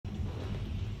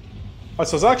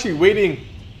So I was actually waiting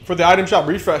for the item shop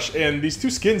refresh, and these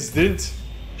two skins didn't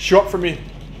show up for me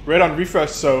right on refresh,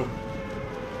 so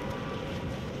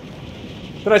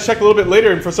then I checked a little bit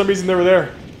later, and for some reason they were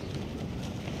there.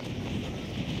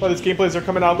 Well, these gameplays are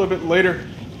coming out a little bit later.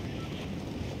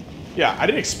 Yeah, I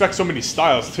didn't expect so many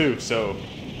styles too, so...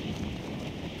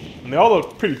 And they all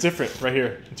look pretty different right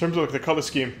here, in terms of like the color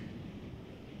scheme.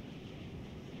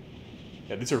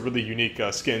 Yeah, these are really unique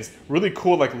skins. Really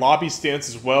cool like lobby stance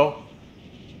as well.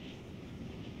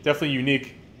 Definitely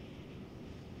unique.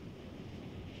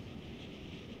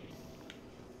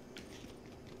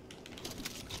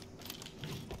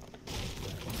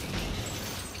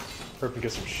 Hope we can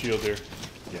get some shield here.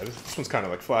 Yeah, this one's kind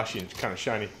of like flashy and kind of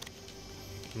shiny.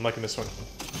 I'm liking this one.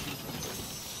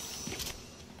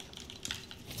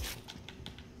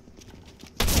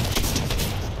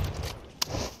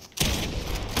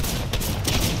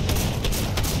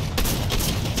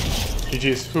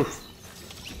 GG's. Whew.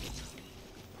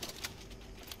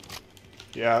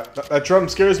 Yeah, that drum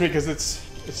scares me because it's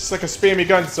just like a spammy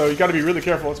gun, so you gotta be really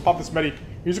careful. Let's pop this medi.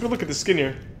 Here's a good look at the skin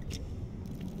here.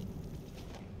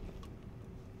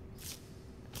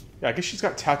 Yeah, I guess she's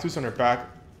got tattoos on her back,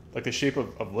 like the shape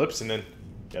of lips, and then,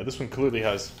 yeah, this one clearly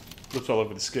has lips all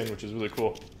over the skin, which is really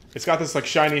cool. It's got this, like,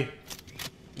 shininess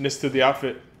to the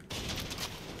outfit.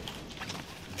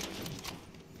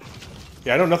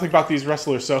 Yeah, I know nothing about these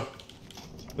wrestlers, so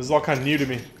this is all kind of new to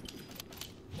me.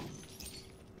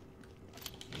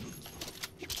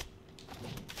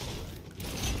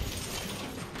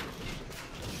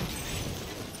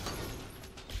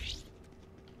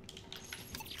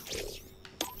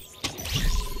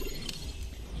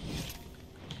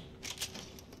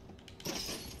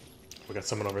 We got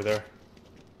someone over there.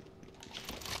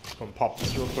 I'm gonna pop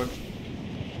this real quick.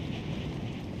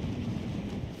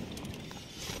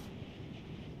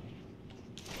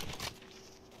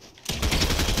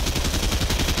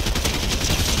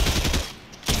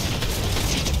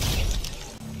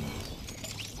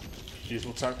 Jeez,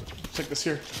 we'll take this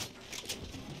here.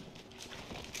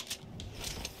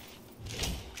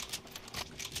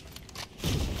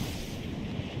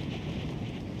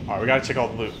 Alright, we gotta check all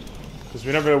the loot. Because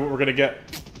we never know what we're gonna get.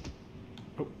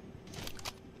 Oh.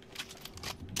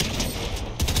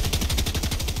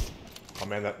 Oh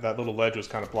man, that little ledge was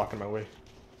kind of blocking my way.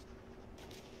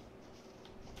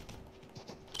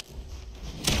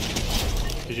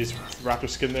 GG's raptor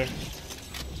skin there.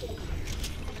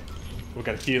 We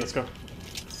got a key, let's go.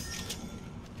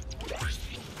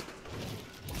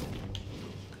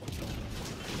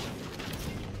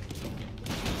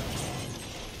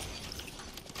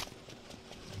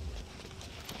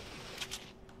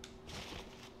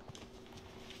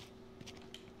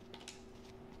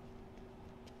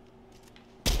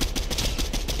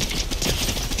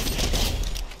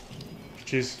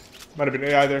 Jeez, might have been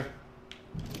AI there.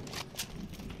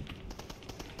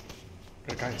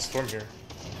 Got a guy in storm here.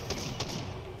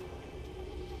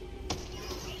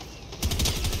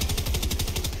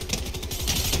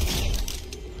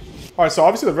 Alright, so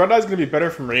obviously the red eye is going to be better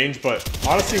from range, but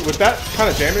honestly, with that kind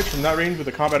of damage from that range with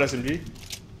the combat SMG,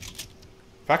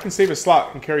 if I can save a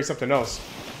slot and carry something else,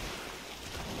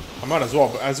 I might as well.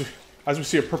 But as we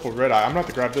see a purple red eye, I'm going to have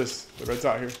to grab this. The red's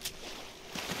out here.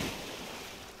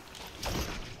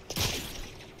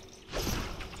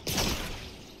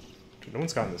 No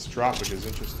one's gotten this drop, which is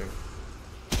interesting.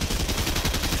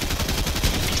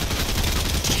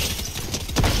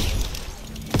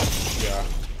 Yeah.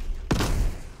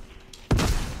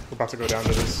 We're about to go down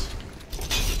to this.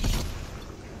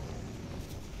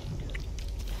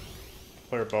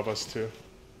 Player above us, too.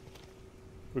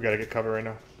 We gotta get cover right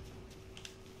now.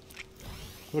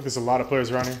 Look, there's a lot of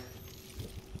players around here.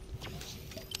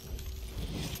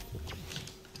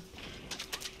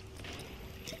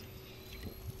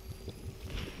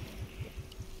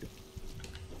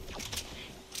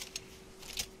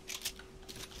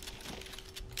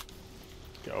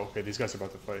 Okay, these guys are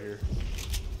about to fight here.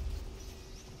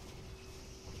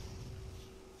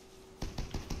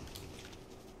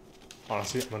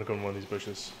 Honestly, I'm gonna go in one of these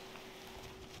bushes.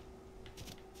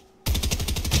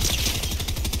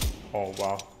 Oh,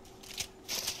 wow.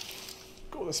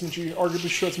 Gold SMG arguably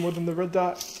shreds more than the red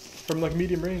dot from like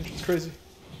medium range. It's crazy.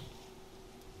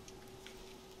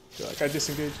 Yeah, that guy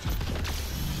disengaged.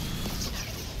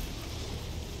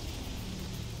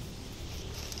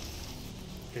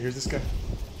 Okay, here's this guy.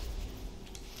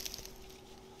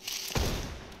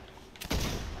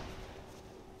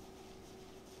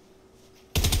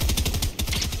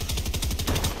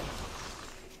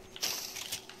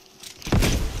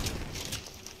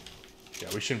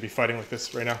 We shouldn't be fighting like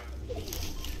this right now.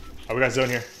 Oh, we got zone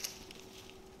here.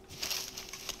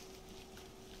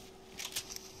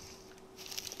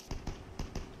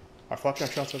 Our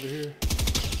flapjack shots over here.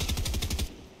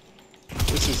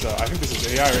 This is, I think this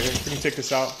is AI right here. We can take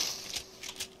this out.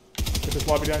 Get this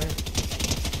lobby down here.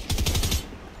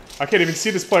 I can't even see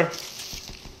this player.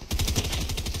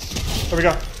 There we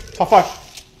go. Top 5.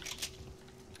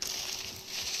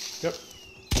 Yep.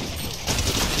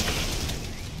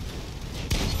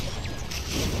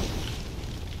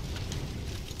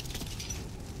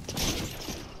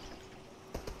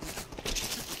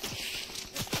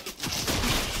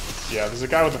 Yeah, there's a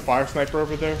guy with a fire sniper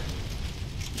over there.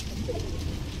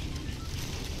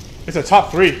 It's a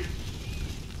top 3.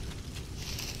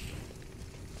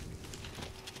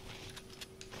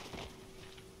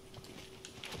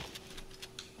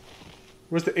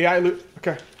 Where's the AI loot?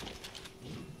 Okay.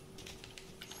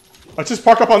 Let's just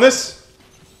park up on this.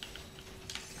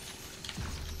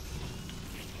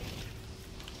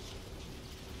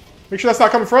 Make sure that's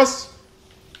not coming for us.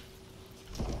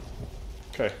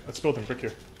 Okay, let's build in brick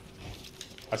here.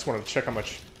 I just wanted to check how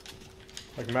much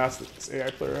like mass this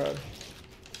AI player had.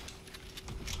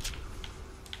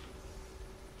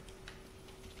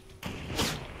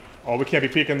 Oh, we can't be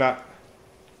peeking that.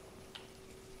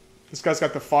 This guy's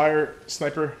got the fire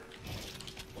sniper.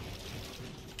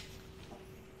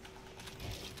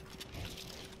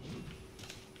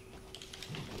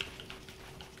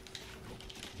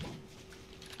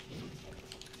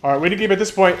 Alright, waiting game at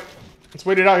this point. Let's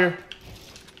wait it out here.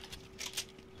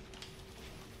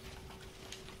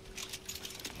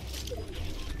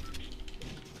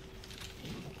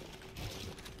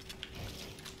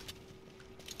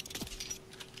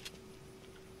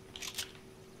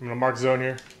 I'm gonna mark zone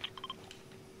here.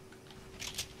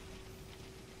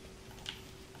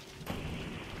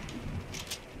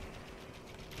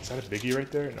 Is that a biggie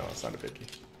right there? No, it's not a biggie.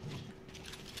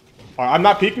 Alright, I'm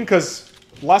not peeking because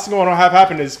the last thing I want to have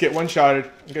happen is get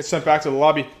one-shotted and get sent back to the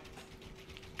lobby.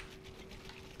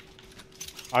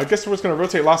 I guess we're just gonna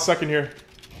rotate last second here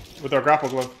with our grapple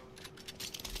glove.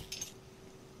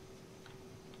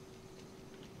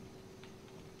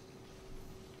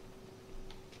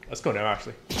 Let's go now,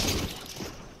 actually.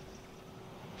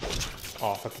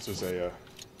 Oh, I thought this was a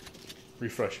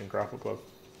refreshing grapple glove.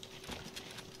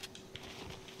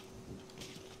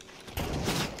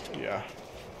 Yeah.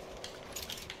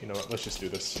 You know what? Let's just do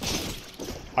this.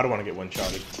 I don't want to get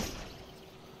one-shotted.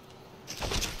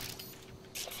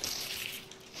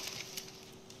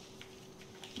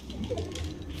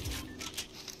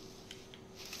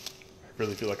 I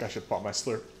really feel like I should pop my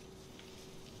slurp.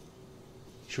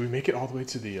 Should we make it all the way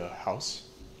to the house?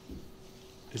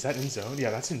 Is that in zone?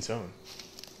 Yeah, that's in zone.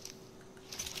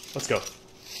 Let's go.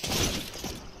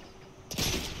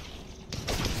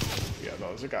 Yeah, no,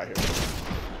 there's a guy here.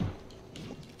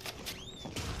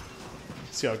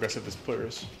 Let's see how aggressive this player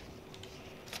is.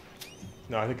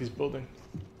 No, I think he's building.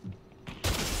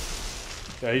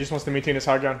 Yeah, he just wants to maintain his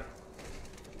high ground.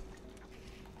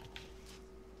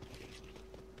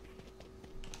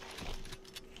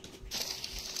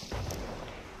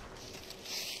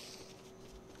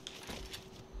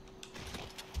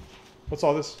 What's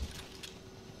all this?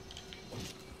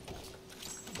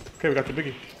 Okay, we got the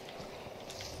biggie.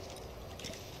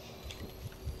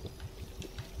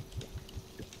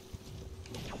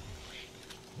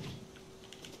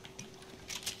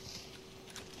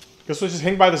 Guess we'll just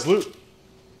hang by this loot.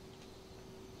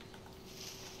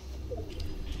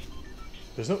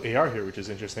 There's no AR here, which is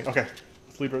interesting. Okay,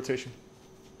 let's lead rotation.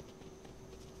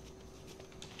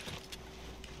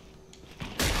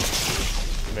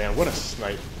 Man, what a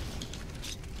snipe.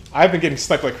 I've been getting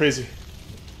sniped like crazy.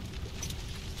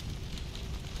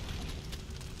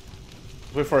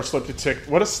 Wait for our slip to tick.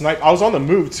 What a snipe. I was on the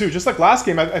move too. Just like last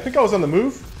game, I think I was on the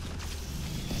move.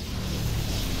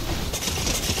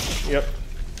 Yep.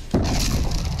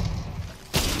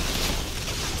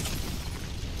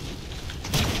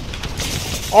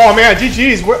 Oh man,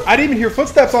 GG's. I didn't even hear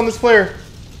footsteps on this player.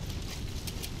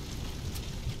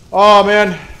 Oh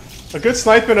man. A good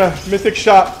snipe and a mythic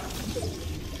shot.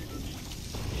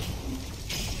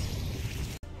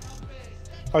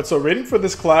 Alright, so rating for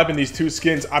this collab and these two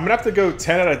skins, I'm gonna have to go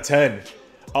 10 out of 10.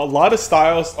 A lot of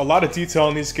styles, a lot of detail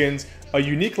in these skins, a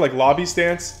unique like lobby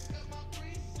stance.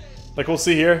 Like we'll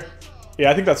see here.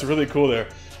 Yeah, I think that's really cool there.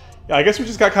 Yeah, I guess we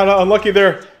just got kind of unlucky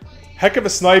there. Heck of a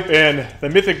snipe, and the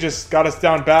mythic just got us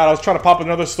down bad. I was trying to pop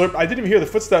another slurp. I didn't even hear the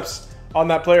footsteps on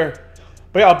that player.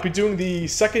 But yeah, I'll be doing the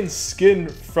second skin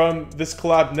from this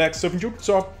collab next. So if you enjoyed what you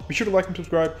saw, be sure to like and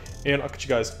subscribe, and I'll catch you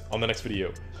guys on the next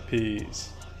video. Peace.